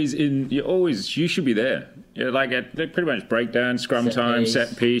you should be there. You're like at pretty much breakdown, scrum time,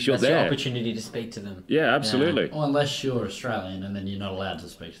 set piece, you're That's there. your opportunity to speak to them. Yeah, absolutely. Well, unless you're Australian and then you're not allowed to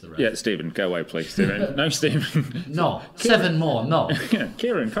speak to the rest. Yeah, Stephen, go away, please, Stephen. No, Stephen. No, 7 more, no. Yeah,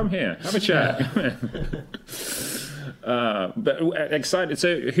 Kieran, come here, have a chat. But excited.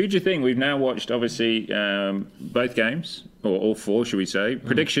 So, who do you think? We've now watched, obviously, both games, or all 4, should we say?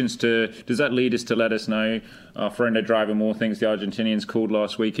 Predictions does that lead us to let us know? Our friend Ed Driver Moore thinks the Argentinians called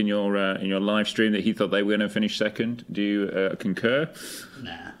last week in your live stream that he thought they were going to finish second. Do you concur?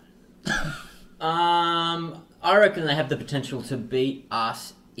 Nah. I reckon they have the potential to beat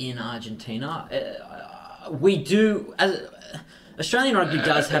us in Argentina. We do. Australian rugby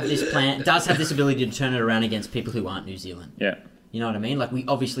does have this ability to turn it around against people who aren't New Zealand. Yeah. You know what I mean? Like, we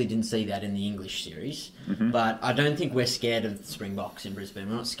obviously didn't see that in the English series, but I don't think we're scared of the Springboks in Brisbane.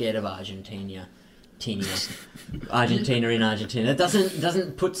 We're not scared of Argentina in Argentina. It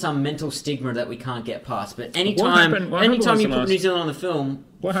doesn't put some mental stigma that we can't get past. But anytime you put New Zealand on the film,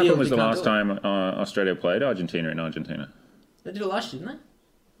 what happened was the last time Australia played Argentina in Argentina? They did it last year, didn't they?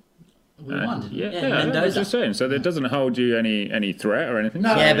 We won, didn't we? Yeah, I was just saying. So that doesn't hold you any threat or anything?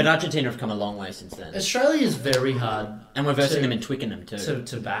 No. Yeah, but Argentina have come a long way since then. Australia is very hard. And we're versing them in Twickenham too.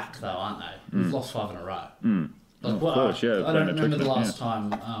 To back, though, aren't they? We've lost 5 in a row. Of course, yeah. I don't remember the last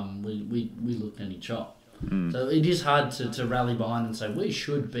time we looked any chop. So it is hard to rally behind and say we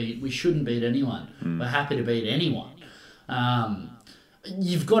shouldn't beat anyone. We're happy to beat anyone.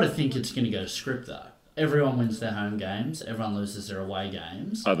 You've got to think it's going to go to script, though. Everyone wins their home games. Everyone loses their away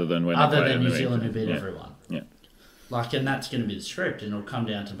games. Other than New Zealand, who beat everyone. Yeah. And that's going to be the script, and it'll come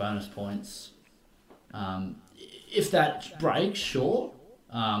down to bonus points. If that breaks, sure.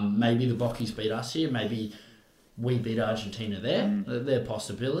 Maybe the Bockies beat us here. Maybe we beat Argentina there. They're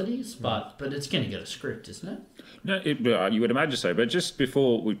possibilities, but it's going to get a script, isn't it? No, you would imagine so. But just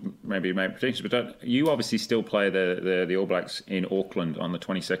before we maybe make predictions, but you obviously still play the All Blacks in Auckland on the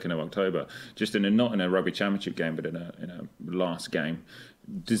 22nd of October, just not in a rugby championship game, but in a last game.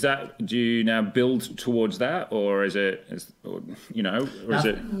 Do you now build towards that, or is it?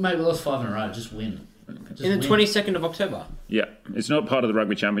 Maybe lost 5 in a row. Just win. In the 22nd of October? Yeah. It's not part of the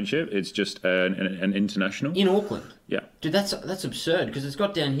Rugby Championship. It's just an international. In Auckland? Yeah. Dude, that's absurd, because it's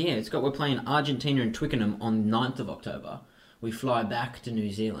got down here. We're playing Argentina and Twickenham on 9th of October. We fly back to New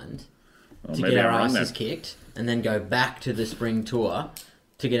Zealand. to maybe get our I'm wrong asses then. kicked, and then go back to the spring tour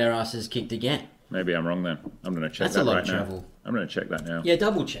to get our asses kicked again. Maybe I'm wrong then. I'm going to check That's that a lot right of now. travel. I'm going to check that now. Yeah,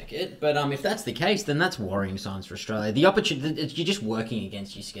 double check it. But if that's the case, then that's worrying signs for Australia. The opportunity, you're just working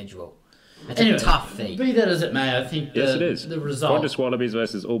against your schedule. It's Anyway, a tough feat. Be that as it may, I think Yes, it is. the result. Qantas Wallabies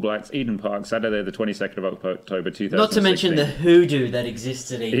versus All Blacks, Eden Park, Saturday the 22nd of October 2016. Not to mention the hoodoo that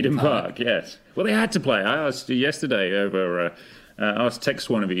exists at Eden Park, yes. Well, they had to play. I asked you yesterday over... I was text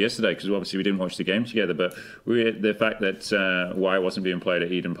one of you yesterday because obviously we didn't watch the game together, but the fact that why it wasn't being played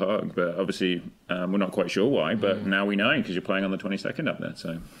at Eden Park, but obviously we're not quite sure why, but now we know because you're playing on the 22nd up there.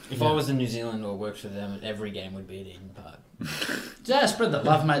 So If I was in New Zealand or worked for them, every game would be at Eden Park. Yeah, spread the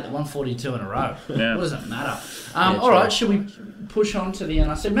love, mate. The 142 in a row. Yeah. What does it matter? Yeah, All true. right, shall we push on to the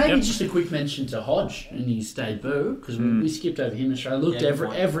NRC? Maybe Yep. just a quick mention to Hodge in his debut because we skipped over him in Australia. Looked Yeah, good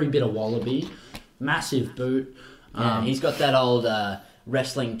point. every bit of Wallaby, massive boot. Yeah, he's got that old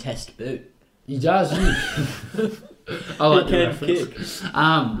wrestling test boot. He does. Doesn't he? I like the He can reference.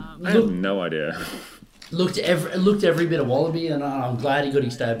 I have Look, no idea. looked every bit of Wallaby, and I'm glad he got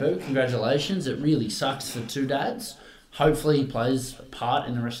his debut. Congratulations! It really sucks for two dads. Hopefully he plays a part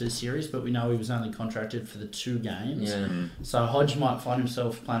in the rest of the series, but we know he was only contracted for the 2 games. Yeah. So Hodge might find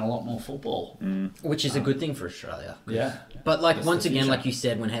himself playing a lot more football. Which is a good thing for Australia. Yeah. But like That's once the again, future. like you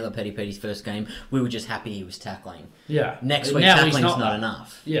said, when Halo Petty Petty's first game, we were just happy he was tackling. Yeah. Next week, Now he's tackling's not that.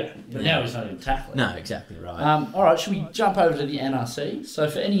 enough. Yeah, but now he's not even tackling. No, exactly right. All right, should we jump over to the NRC? So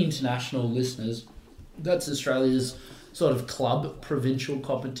for any international listeners, that's Australia's sort of club provincial It's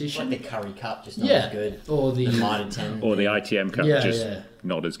competition. like the Curry Cup, just not Yeah. as good. Or the The Mitre 10. Or the ITM Cup, Yeah, just yeah.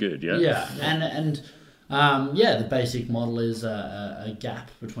 not as good, yeah? Yeah, and the basic model is a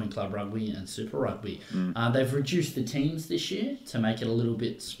gap between club rugby and Super Rugby. They've reduced the teams this year to make it a little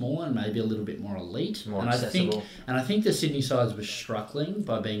bit smaller and maybe a little bit more elite. More and accessible. I think the Sydney sides were struggling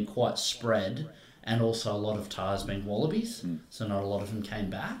by being quite spread, and also a lot of ties being Wallabies, so not a lot of them came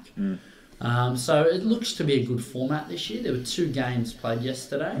back. So it looks to be a good format this year. There were 2 games played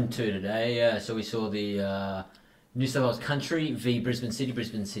yesterday. And 2 today, yeah. So we saw the New South Wales Country v Brisbane City.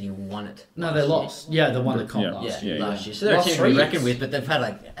 Brisbane City won it. No, they lost. Yeah, they won the comp Yeah. last Yeah, year. last year. So they're a Lost team to be 3 reckoned years. with, but they've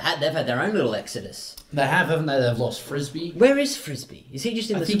had their own little exodus. They have, haven't they? They've lost Frisbee. Where is Frisbee? Is he just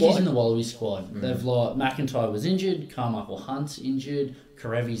in I the think squad? he's in the Wallaby squad. They've lost McIntyre was injured, Carmichael Hunt's injured,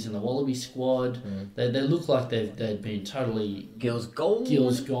 Karevi's in the Wallaby squad. They look like they'd been totally Gills goal.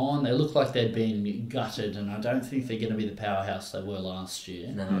 Gill's gone. They look like they'd been gutted, and I don't think they're going to be the powerhouse they were last year.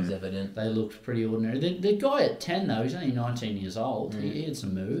 No, it's evident. They looked pretty ordinary. The guy at 10 though, he's only 19 years old. He had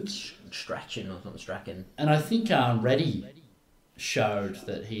some moves, Strachan or something. Strachan. and I think Reddy showed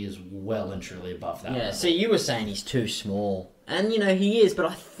that he is well and truly above that. Yeah, level. see, you were saying he's too small. And, he is, but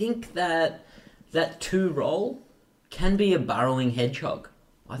I think that 2 role can be a burrowing hedgehog.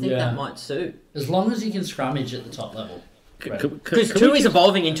 I think Yeah. that might suit. As long as he can scrummage at the top level. Right. Because 2 is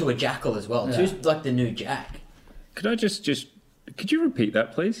evolving into a jackal as well. Yeah. 2's like the new Jack. Could I just could you repeat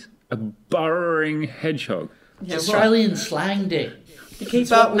that, please? A burrowing hedgehog. Yeah, Australian slang, Dick. Keep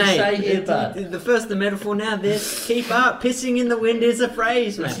That's up, what we mate. say here, bud. The metaphor now, this. Keep up. Pissing in the wind is a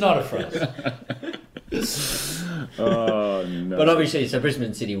phrase, mate. It's not a phrase. Oh, no. But obviously, so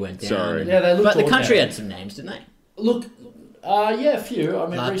Brisbane City went down. Sorry. Yeah, they looked But the all country down. had some names, didn't they? Look, a few. I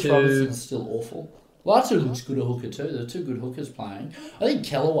mean, Reece Latu. Robinson's still awful. Latu looks good at hooker too. There are 2 good hookers playing. I think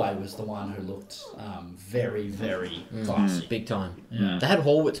Kellaway was the one who looked very, very classy. Big time. Yeah. They had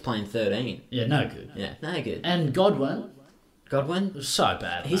Horwitz playing 13. Yeah, no good. Yeah, no good. And Godwin Godwin? was so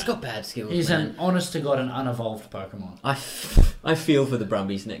bad. He's mate. got bad skills, He's man. an honest to God an unevolved Pokemon. I feel for the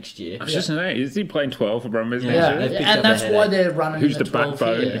Brumbies next year. I was just saying, is he playing 12 for Brumbies Yeah. next Yeah, year? they've picked and up that's a why headache. they're running Who's in the 12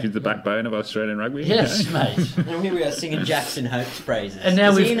 backbone? here. Who's the backbone of Australian rugby? Yes, Okay. mate. And here we are singing Jackson Hope's praises. And now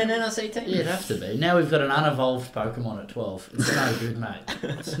Is he we've- in an NRC team? Yeah, it'd have to be. Now we've got an unevolved Pokemon at 12. It's no good, mate.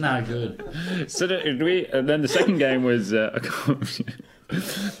 It's no good. So then the second game was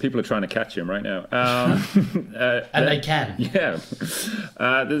people are trying to catch him right now. And they can. Yeah.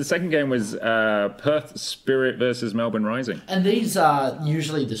 The second game was Perth Spirit versus Melbourne Rising. And these are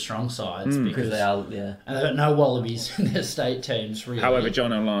usually the strong sides Because because they are, yeah. and they've got no Wallabies in their state teams, really. However,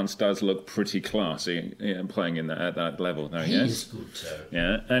 John O'Lance does look pretty classy playing at that level. No, he yes. is good too.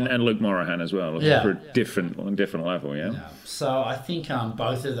 Yeah, and Luke Morahan as well. Looking Yeah. for a different level. Yeah. Yeah. So I think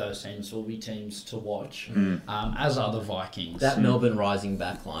both of those teams will be teams to watch, as are the Vikings. That Melbourne Rising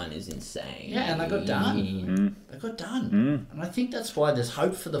backline is insane. Yeah, and they got done. They got done. And I think that's why there's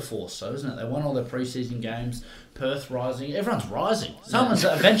hope for the Force, though, isn't it? They won all their preseason games. Perth rising. Everyone's rising. Someone's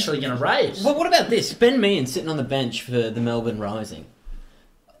eventually going to raise. Well, what about this? Ben Meehan sitting on the bench for the Melbourne Rising.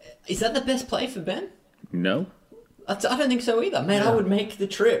 Is that the best play for Ben? No. I don't think so either. Man, I would make the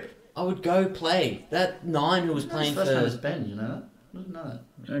trip. I would go play. That 9 who was playing His first name is for... Ben, you know that? I didn't know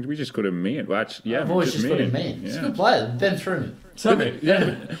that. We just call him Meehan. Well, actually, yeah, I've always just called him Ben. He's a good player. Ben Truman.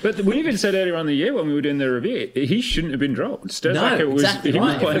 But we even said earlier on the year when we were doing the review, he shouldn't have been dropped. No, exactly he right.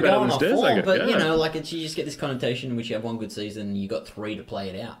 was If playing we're better going than off form, Sturzaker. but Yeah. you know, like you just get this connotation in which you have one good season and you got 3 to play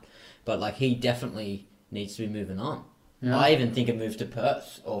it out. But like he definitely needs to be moving on. Yeah. I even think a move to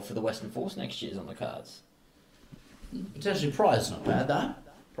Perth or for the Western Force next year is on the cards. Potentially Price not bad though.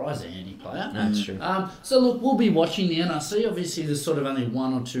 Price is a handy player. No, that's true. So look, we'll be watching the NRC. Obviously, there's sort of only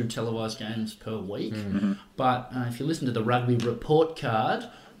 1 or 2 televised games per week. But if you listen to the rugby report card,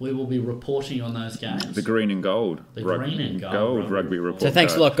 we will be reporting on those games. The green and gold. The green and gold rugby report. So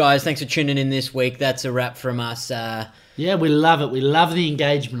thanks a card. lot, guys. Thanks for tuning in this week. That's a wrap from us. Yeah, we love it. We love the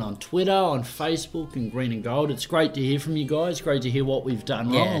engagement on Twitter, on Facebook, and Green and Gold. It's great to hear from you guys. Great to hear what we've done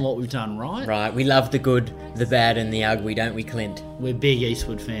wrong Yeah. and what we've done right. Right, we love the good, the bad, and the ugly, don't we, Clint? We're big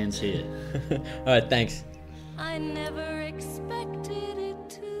Eastwood fans here. All right, thanks. I never expected it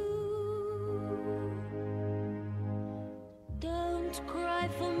to. Don't cry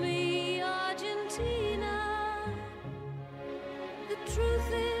for me, Argentina. The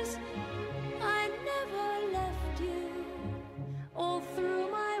truth is, I never left you. All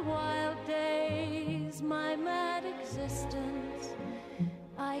through my wild days, my mad existence,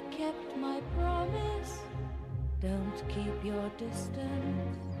 I kept my promise. Don't keep your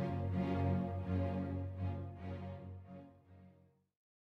distance.